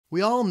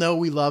We all know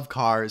we love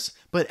cars,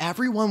 but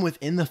everyone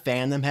within the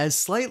fandom has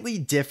slightly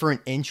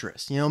different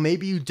interests.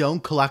 Maybe you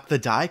don't collect the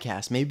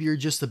diecast. Maybe you're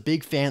just a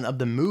big fan of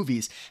the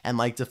movies and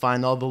like to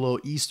find all the little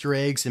Easter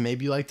eggs, and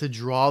maybe you like to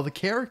draw the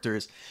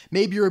characters.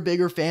 Maybe you're a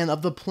bigger fan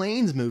of the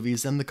Planes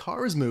movies than the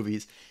Cars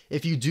movies.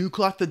 If you do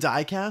collect the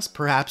diecast,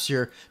 perhaps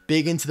you're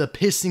big into the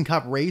Piston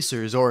Cup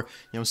racers, or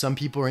some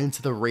people are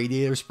into the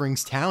Radiator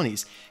Springs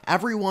Townies.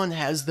 Everyone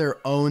has their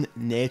own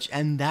niche,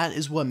 and that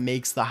is what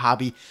makes the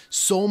hobby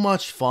so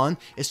much fun,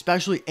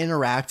 especially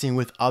interacting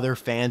with other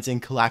fans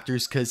and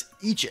collectors, because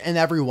each and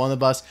every one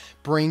of us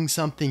brings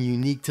something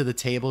unique to the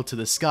table to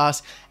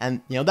discuss,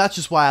 and that's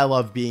just why I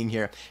love being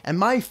here. And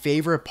my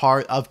favorite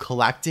part of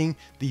collecting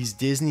these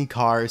Disney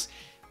cars,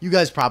 you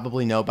guys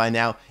probably know by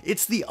now,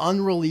 it's the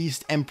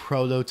unreleased and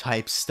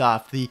prototype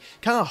stuff, the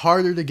kind of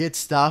harder to get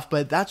stuff,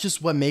 but that's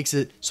just what makes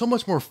it so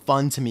much more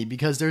fun to me,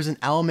 because there's an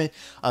element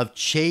of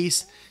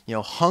chase,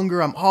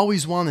 hunger. I'm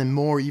always wanting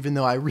more, even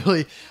though I'm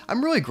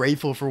really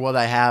grateful for what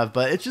I have,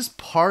 but it's just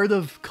part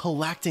of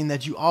collecting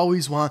that you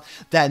always want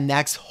that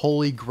next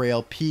holy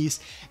grail piece.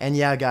 And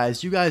yeah,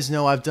 guys, you guys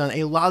know I've done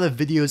a lot of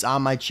videos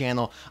on my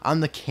channel on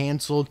the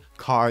canceled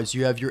cars.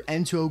 You have your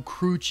Ento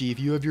Crew Chief,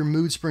 you have your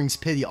Mood Springs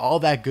Pity, all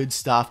that good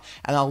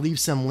stuff, and I'll leave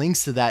some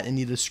links to that in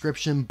the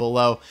description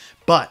below.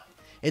 But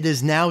it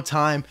is now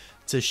time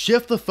to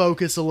shift the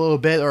focus a little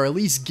bit, or at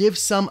least give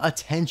some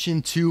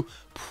attention to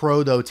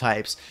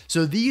prototypes.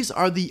 So these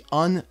are the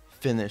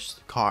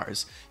unfinished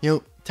cars.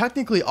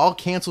 Technically all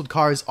canceled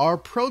cars are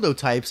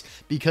prototypes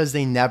because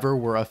they never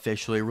were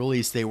officially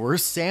released. They were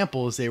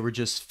samples, they were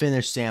just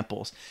finished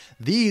samples.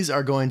 These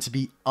are going to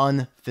be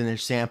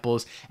unfinished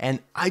samples, and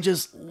I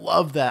just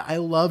love that. I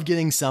love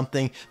getting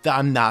something that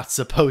I'm not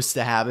supposed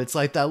to have. It's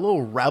like that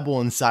little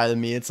rebel inside of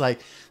me. It's like,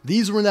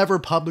 these were never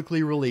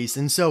publicly released.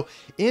 And so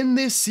in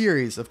this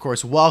series, of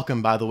course,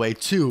 welcome by the way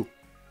to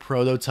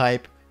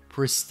Prototype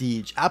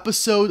Prestige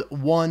episode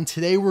 1.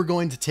 Today we're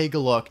going to take a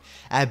look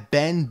at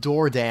Ben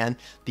Doordan,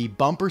 the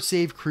bumper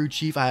save crew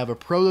chief. I have a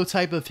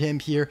prototype of him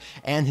here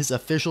and his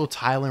official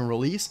Thailand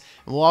release,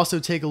 and we'll also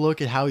take a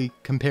look at how he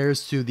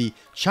compares to the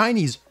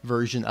Chinese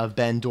version of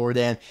Ben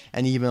Doordan,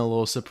 and even a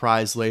little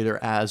surprise later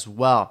as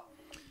well.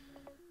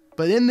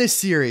 But in this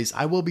series,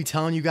 I will be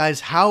telling you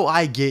guys how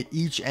I get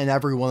each and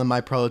every one of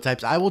my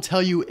prototypes. I will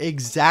tell you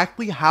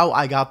exactly how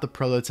I got the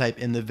prototype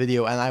in the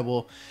video, and I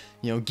will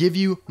give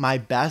you my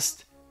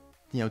best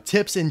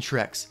tips and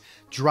tricks,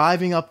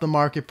 driving up the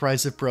market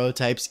price of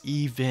prototypes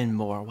even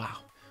more. Wow,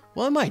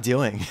 what am I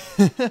doing?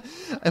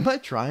 Am I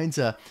trying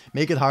to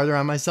make it harder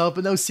on myself?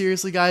 But no,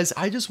 seriously guys,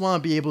 I just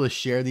want to be able to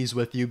share these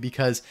with you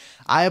because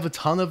I have a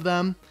ton of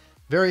them.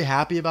 Very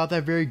happy about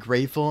that, very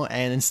grateful,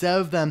 and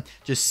instead of them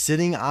just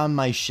sitting on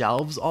my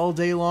shelves all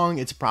day long,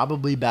 it's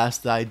probably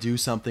best that I do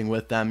something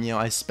with them.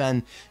 I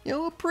spend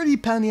a pretty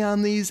penny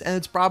on these, and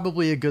it's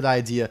probably a good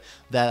idea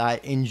that I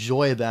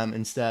enjoy them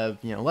instead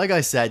of like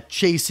I said,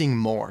 chasing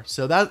more.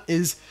 So that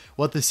is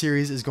what the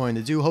series is going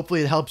to do.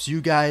 Hopefully it helps you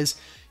guys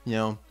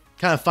kind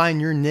of find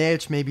your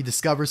niche, maybe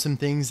discover some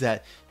things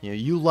that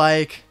you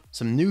like,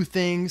 some new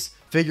things,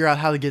 figure out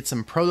how to get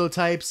some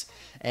prototypes,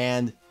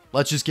 and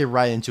let's just get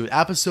right into it.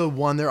 Episode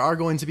 1, there are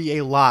going to be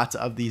a lot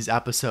of these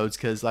episodes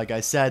because, like I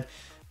said,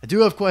 I do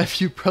have quite a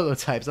few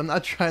prototypes. I'm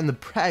not trying to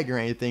brag or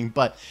anything,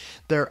 but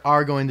there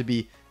are going to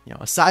be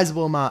a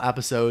sizable amount of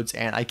episodes,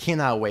 and I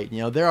cannot wait.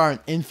 There are an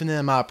infinite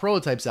amount of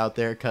prototypes out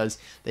there because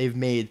they've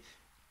made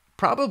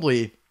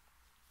probably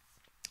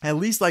at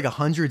least like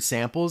 100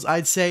 samples,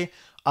 I'd say,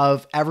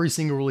 of every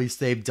single release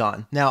they've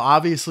done. Now,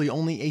 obviously,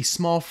 only a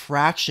small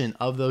fraction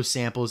of those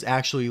samples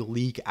actually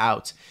leak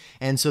out.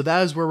 And so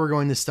that is where we're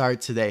going to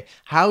start today.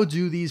 How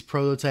do these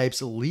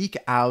prototypes leak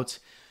out,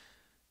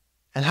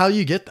 and how do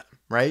you get them,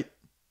 right?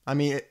 I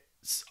mean,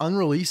 it's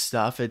unreleased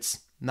stuff.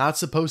 It's not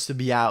supposed to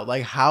be out.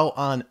 Like, how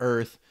on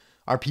earth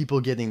are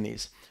people getting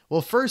these?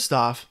 Well, first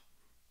off,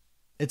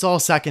 it's all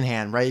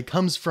secondhand, right? It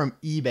comes from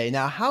eBay.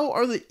 Now, how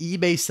are the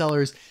eBay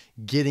sellers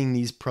getting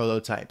these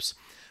prototypes?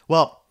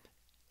 Well,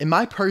 in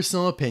my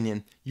personal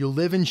opinion, you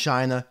live in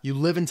China, you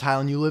live in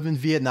Thailand, you live in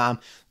Vietnam,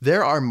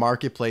 there are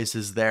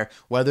marketplaces there,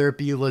 whether it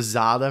be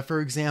Lazada, for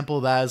example,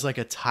 that is like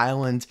a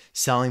Thailand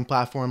selling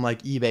platform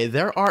like eBay.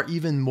 There are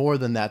even more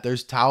than that.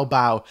 There's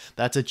Taobao,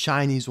 that's a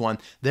Chinese one.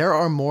 There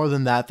are more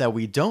than that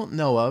we don't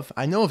know of.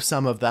 I know of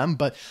some of them,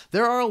 but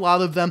there are a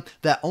lot of them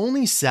that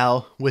only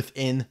sell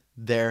within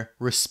their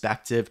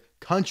respective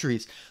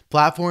countries.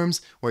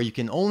 Platforms where you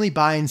can only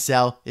buy and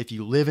sell if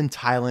you live in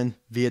Thailand,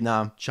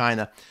 Vietnam,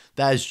 China.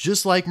 That is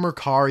just like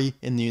Mercari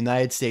in the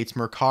United States.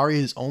 Mercari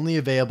is only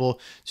available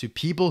to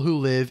people who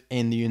live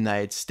in the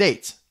United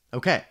States.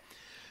 Okay,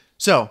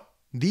 so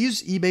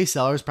these eBay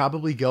sellers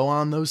probably go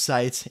on those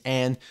sites,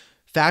 and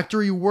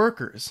factory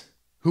workers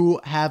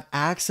who have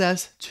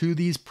access to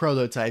these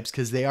prototypes,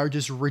 because they are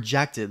just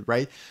rejected,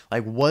 right?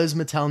 Like, what does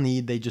Mattel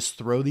need? They just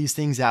throw these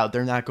things out.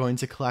 They're not going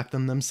to collect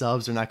them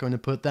themselves. They're not going to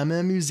put them in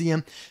a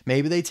museum.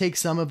 Maybe they take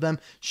some of them,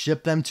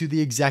 ship them to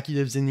the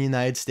executives in the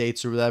United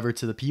States or whatever,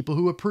 to the people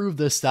who approve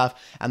this stuff,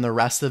 and the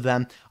rest of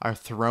them are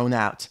thrown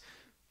out.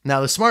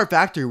 Now, the smart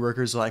factory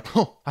workers are like,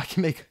 oh, I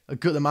can make a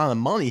good amount of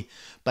money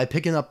by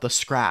picking up the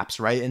scraps,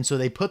 right? And so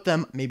they put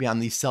them maybe on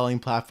these selling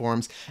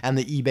platforms and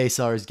the eBay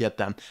sellers get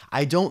them.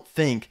 I don't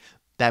think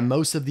that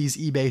most of these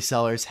eBay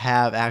sellers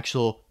have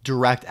actual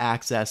direct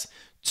access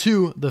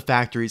to the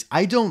factories.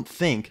 I don't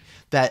think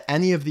that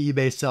any of the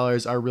eBay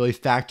sellers are really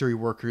factory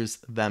workers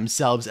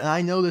themselves. And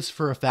I know this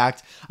for a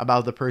fact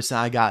about the person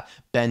I got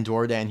Ben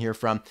Doordan here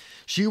from.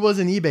 She was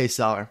an eBay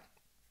seller.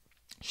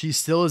 She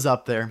still is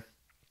up there.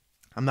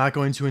 I'm not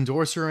going to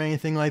endorse her or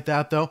anything like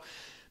that though,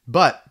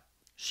 but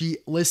she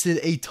listed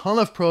a ton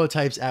of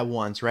prototypes at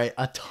once, right?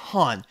 A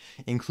ton,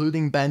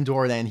 including Ben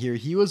Doordan here.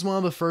 He was one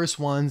of the first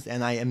ones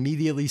and I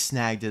immediately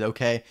snagged it,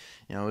 okay?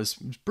 You know, it was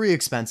pretty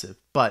expensive,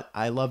 but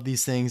I love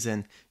these things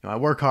and I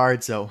work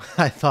hard, so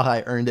I thought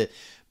I earned it.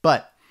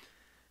 But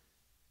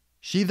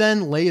she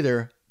then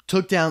later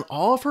took down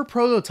all of her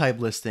prototype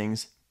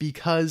listings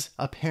because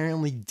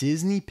apparently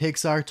Disney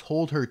Pixar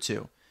told her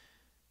to.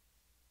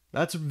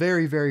 That's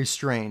very, very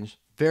strange.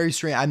 Very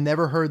strange. I've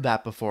never heard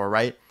that before,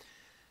 right?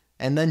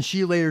 And then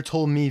she later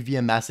told me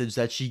via message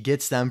that she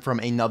gets them from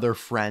another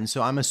friend.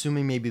 So I'm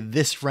assuming maybe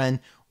this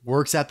friend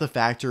works at the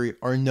factory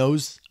or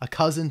knows a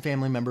cousin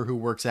family member who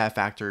works at a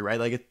factory, right?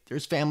 Like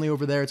there's family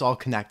over there. It's all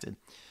connected.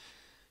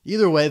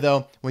 Either way,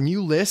 though, when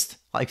you list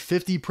like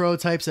 50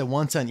 prototypes at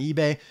once on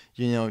eBay,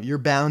 you know, you're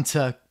bound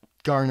to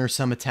garner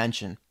some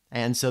attention.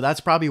 And so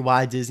that's probably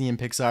why Disney and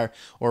Pixar,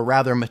 or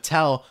rather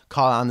Mattel,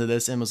 caught onto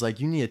this and was like,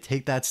 you need to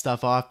take that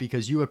stuff off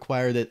because you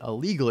acquired it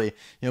illegally.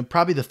 You know,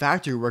 probably the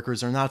factory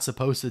workers are not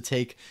supposed to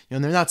take, you know,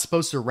 they're not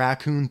supposed to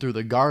raccoon through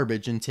the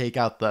garbage and take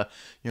out the,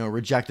 you know,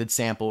 rejected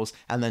samples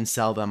and then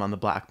sell them on the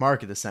black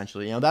market,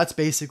 essentially. You know, that's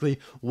basically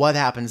what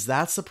happens.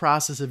 That's the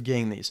process of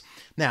getting these.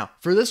 Now,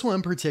 for this one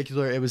in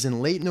particular, it was in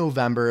late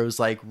November. It was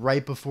like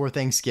right before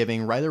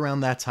Thanksgiving, right around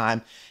that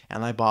time,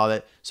 and I bought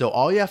it. So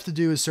all you have to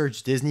do is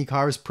search Disney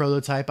Cars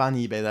prototype on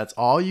eBay. That's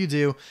all you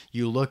do.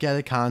 You look at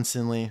it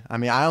constantly. I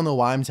mean, I don't know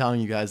why I'm telling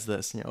you guys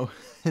this. You know,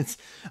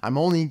 I'm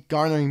only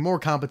garnering more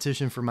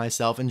competition for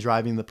myself and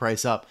driving the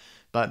price up.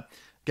 But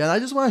again, I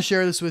just want to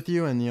share this with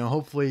you, and you know,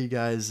 hopefully you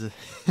guys,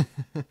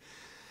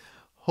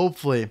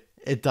 hopefully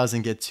it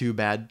doesn't get too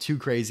bad, too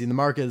crazy. The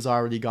market has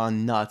already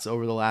gone nuts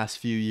over the last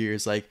few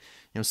years. Like,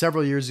 you know,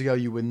 several years ago,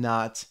 you would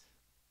not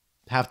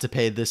have to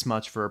pay this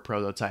much for a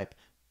prototype,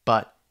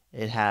 but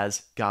it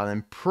has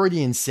gotten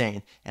pretty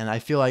insane. And I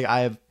feel like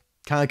I have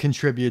kind of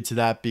contributed to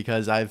that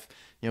because I've,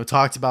 you know,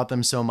 talked about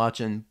them so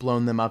much and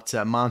blown them up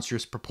to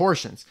monstrous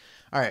proportions.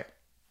 All right.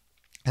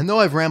 I know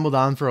I've rambled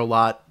on for a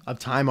lot of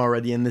time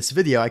already in this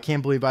video. I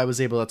can't believe I was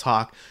able to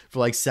talk for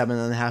like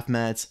 7.5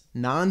 minutes,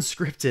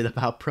 non-scripted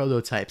about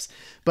prototypes,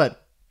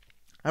 but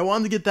I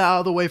wanted to get that out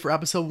of the way for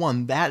episode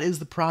 1. That is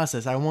the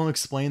process. I won't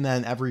explain that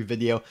in every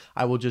video.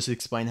 I will just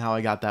explain how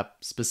I got that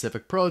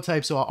specific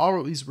prototype. So I'll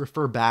always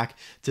refer back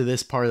to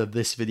this part of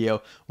this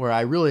video where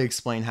I really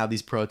explain how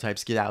these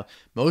prototypes get out.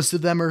 Most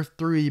of them are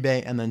through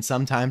eBay. And then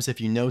sometimes if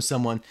you know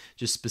someone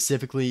just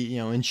specifically, you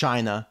know, in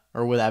China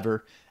or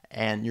whatever,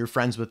 and you're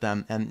friends with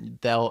them, and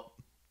they'll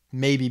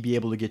maybe be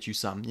able to get you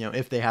some, you know,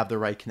 if they have the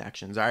right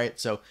connections. All right.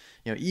 So,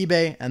 you know,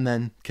 eBay and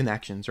then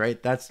connections,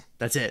 right? That's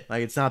it.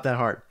 Like, it's not that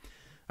hard.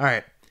 All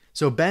right,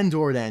 so Ben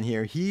Doordan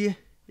here, he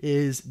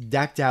is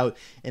decked out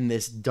in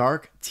this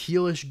dark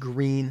tealish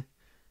green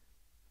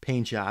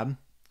paint job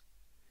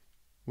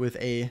with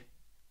a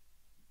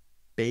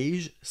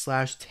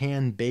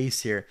beige/tan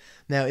base here.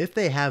 Now, if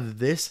they have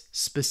this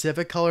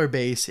specific color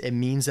base, it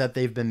means that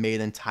they've been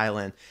made in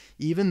Thailand,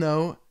 even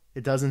though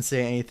it doesn't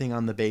say anything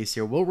on the base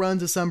here. We'll run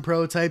to some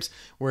prototypes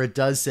where it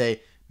does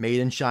say made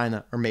in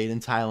China or made in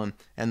Thailand,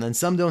 and then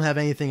some don't have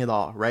anything at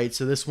all, right?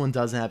 So this one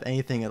doesn't have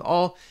anything at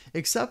all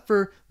except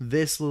for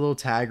this little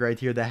tag right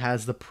here that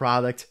has the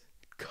product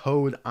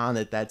code on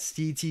it. That's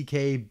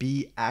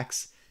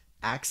CTKBXX,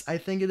 I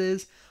think it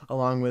is,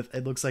 along with,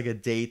 it looks like a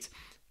date,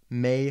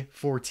 May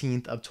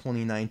 14th of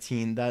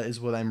 2019. That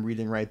is what I'm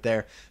reading right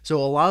there. So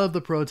a lot of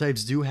the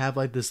prototypes do have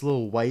like this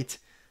little white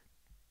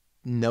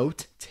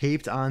note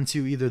taped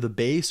onto either the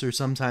base or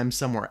sometimes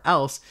somewhere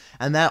else,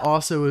 and that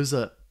also is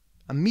a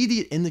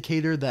immediate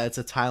indicator that it's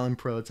a Thailand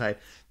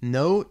prototype.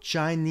 No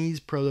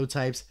Chinese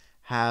prototypes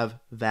have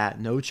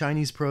that. No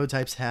Chinese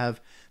prototypes have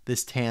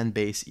this tan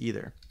base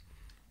either.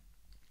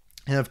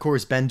 And of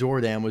course, Ben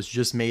Doordan was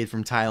just made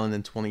from Thailand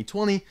in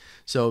 2020,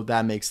 so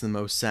that makes the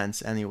most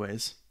sense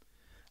anyways.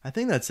 I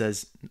think that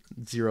says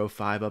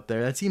 05 up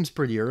there. That seems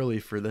pretty early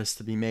for this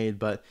to be made,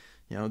 but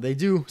you know, they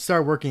do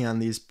start working on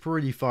these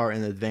pretty far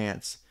in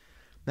advance.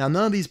 Now,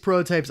 none of these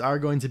prototypes are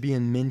going to be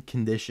in mint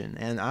condition,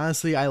 and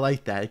honestly, I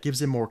like that. It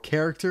gives it more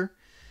character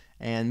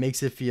and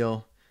makes it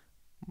feel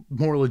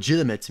more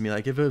legitimate to me.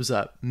 Like, if it was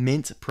a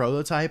mint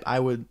prototype, I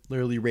would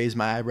literally raise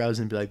my eyebrows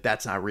and be like,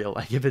 that's not real.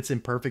 Like, if it's in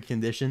perfect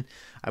condition,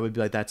 I would be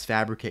like, that's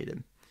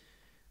fabricated.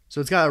 So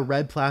it's got a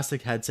red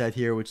plastic headset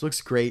here, which looks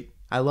great.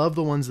 I love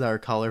the ones that are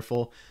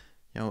colorful.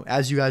 You know,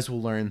 as you guys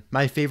will learn,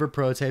 my favorite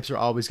prototypes are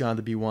always going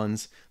to be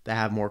ones that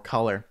have more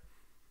color.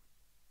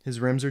 His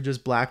rims are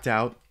just blacked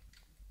out.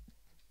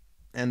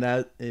 And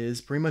that is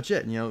pretty much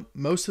it. You know,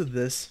 most of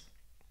this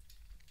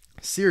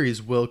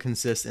series will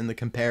consist in the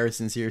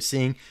comparisons here,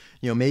 seeing,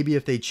 maybe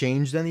if they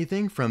changed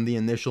anything from the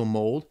initial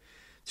mold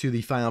to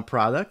the final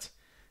product,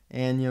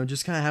 and,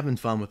 just kind of having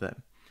fun with it.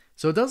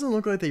 So it doesn't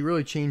look like they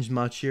really changed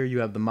much here. You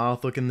have the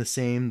mouth looking the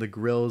same, the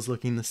grill is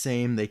looking the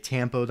same, they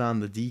tampoed on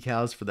the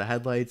decals for the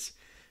headlights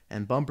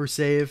and bumper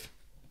save.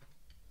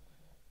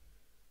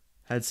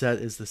 Headset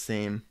is the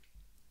same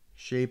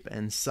shape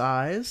and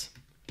size.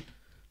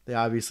 They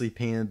obviously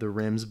painted the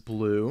rims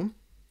blue.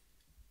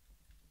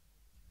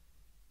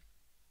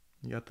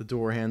 You got the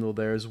door handle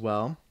there as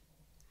well.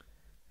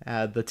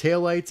 Add the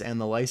taillights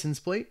and the license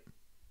plate.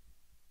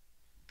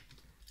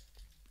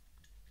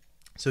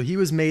 So he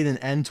was made in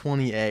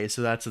N20A,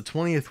 so that's the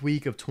 20th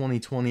week of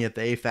 2020 at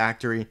the A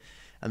factory.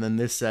 And then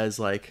this says,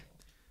 like,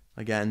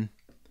 again,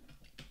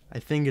 I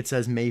think it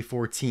says May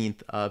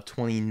 14th of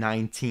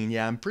 2019.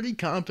 Yeah, I'm pretty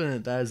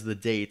confident that is the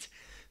date.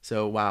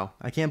 So, wow,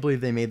 I can't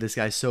believe they made this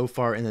guy so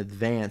far in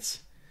advance.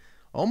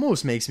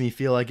 Almost makes me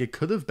feel like it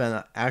could have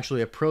been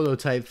actually a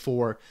prototype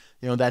for,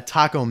 that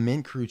Taco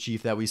Mint crew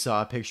chief that we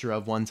saw a picture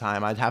of one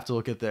time. I'd have to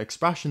look at the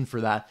expression for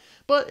that,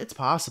 but it's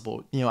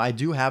possible. I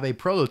do have a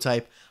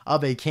prototype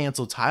of a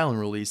canceled Thailand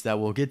release that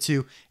we'll get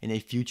to in a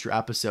future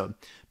episode.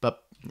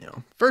 But,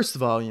 first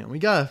of all, we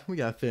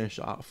gotta finish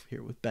off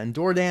here with Ben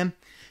Doordan.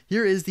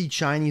 Here is the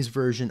Chinese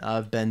version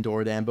of Ben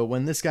Doordan, but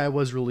when this guy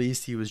was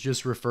released, he was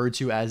just referred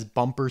to as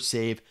Bumper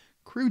Save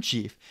Crew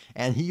Chief,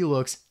 and he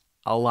looks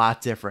a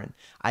lot different.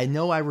 I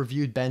know I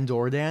reviewed Ben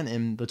Doordan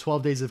in the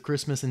 12 Days of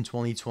Christmas in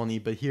 2020,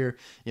 but here,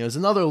 is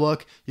another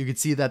look. You can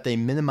see that they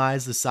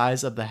minimized the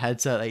size of the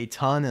headset a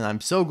ton, and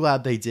I'm so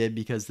glad they did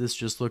because this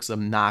just looks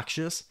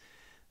obnoxious.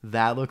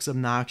 That looks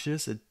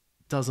obnoxious. It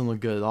doesn't look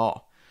good at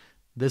all.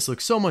 This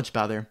looks so much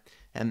better,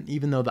 and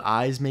even though the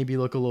eyes maybe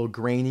look a little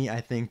grainy,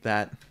 I think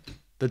that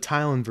the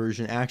Thailand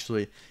version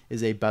actually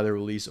is a better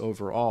release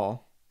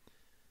overall.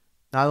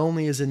 Not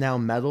only is it now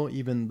metal,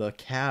 even the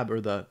cab,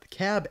 or the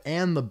cab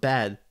and the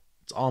bed,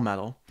 it's all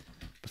metal.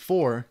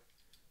 Before,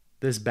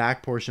 this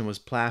back portion was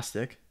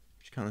plastic,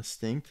 which kind of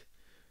stinked.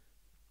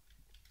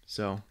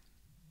 So,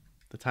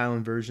 the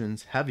Thailand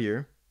version's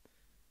heavier.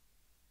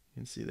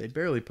 You can see they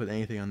barely put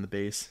anything on the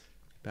base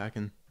back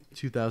in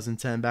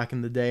 2010, back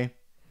in the day.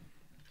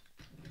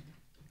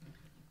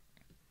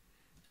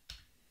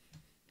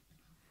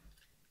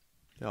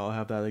 They all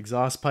have that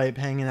exhaust pipe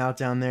hanging out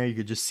down there. You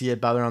could just see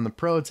it better on the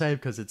prototype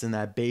because it's in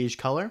that beige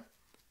color.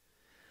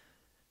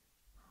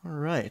 All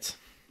right.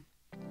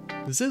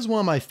 This is one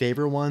of my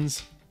favorite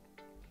ones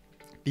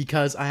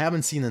because I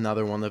haven't seen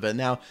another one of it.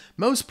 Now,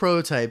 most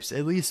prototypes,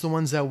 at least the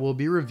ones that we'll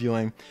be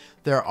reviewing,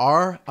 there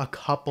are a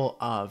couple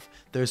of.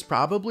 There's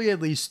probably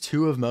at least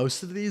 2 of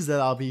most of these that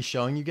I'll be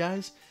showing you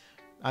guys.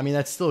 I mean,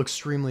 that's still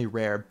extremely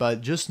rare,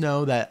 but just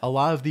know that a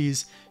lot of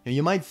these,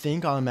 you might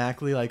think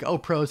automatically like, oh,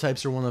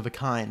 prototypes are one of a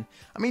kind.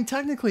 I mean,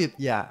 technically,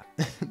 yeah,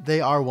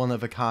 they are one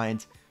of a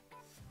kind,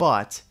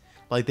 but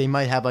like they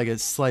might have like a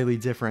slightly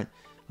different,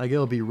 like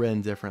it'll be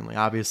written differently.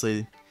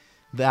 Obviously,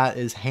 that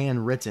is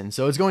handwritten,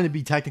 so it's going to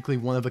be technically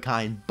one of a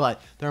kind,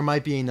 but there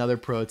might be another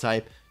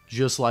prototype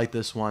just like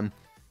this one.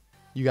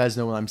 You guys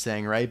know what I'm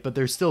saying, right? But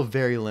they're still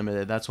very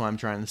limited. That's what I'm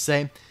trying to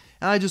say.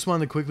 And I just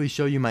wanted to quickly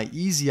show you my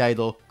Easy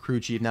Idle crew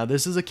chief. Now,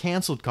 this is a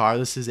canceled car.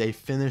 This is a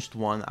finished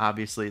one,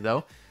 obviously,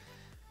 though.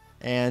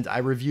 And I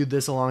reviewed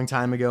this a long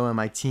time ago in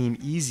my Team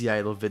Easy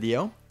Idle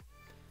video.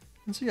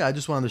 And so, yeah, I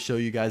just wanted to show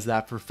you guys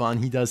that for fun.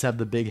 He does have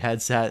the big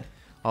headset,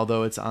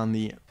 although it's on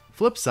the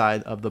flip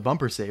side of the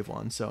bumper save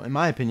one. So, in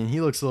my opinion,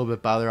 he looks a little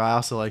bit better. I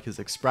also like his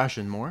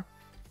expression more.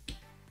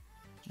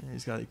 Yeah,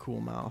 he's got a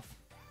cool mouth.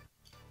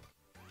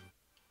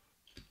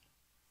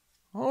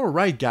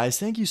 Alright guys,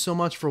 thank you so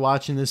much for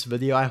watching this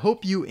video. I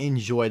hope you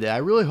enjoyed it. I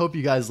really hope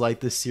you guys like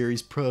this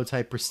series,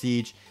 Prototype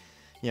Prestige.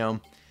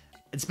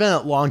 It's been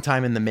a long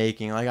time in the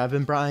making. Like, I've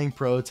been buying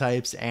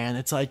prototypes and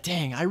it's like,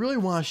 dang, I really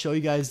want to show you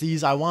guys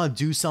these. I want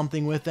to do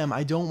something with them.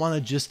 I don't want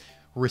to just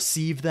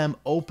receive them,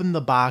 open the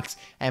box,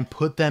 and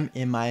put them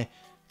in my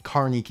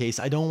carny case.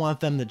 I don't want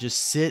them to just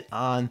sit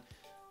on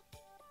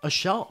a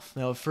shelf,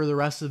 for the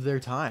rest of their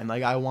time.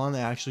 Like, I want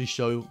to actually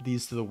show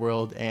these to the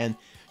world and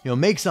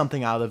make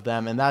something out of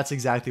them, and that's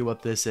exactly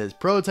what this is.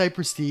 Prototype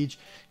Prestige,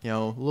 a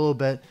little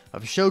bit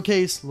of a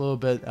showcase, a little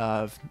bit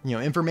of,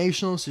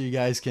 informational, so you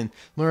guys can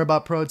learn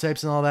about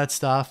prototypes and all that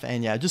stuff,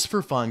 and yeah, just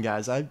for fun,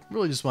 guys. I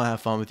really just want to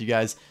have fun with you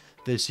guys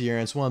this year,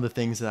 and it's one of the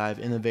things that I've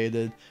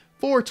innovated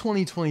for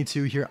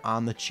 2022 here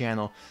on the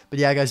channel. But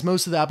yeah, guys,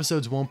 most of the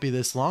episodes won't be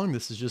this long.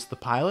 This is just the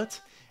pilot,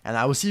 and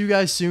I will see you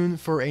guys soon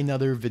for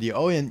another video.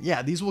 Oh, and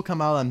yeah, these will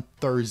come out on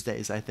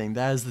Thursdays, I think.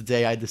 That is the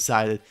day I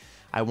decided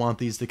I want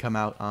these to come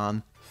out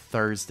on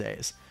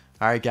Thursdays.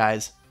 All right,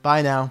 guys.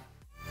 Bye now.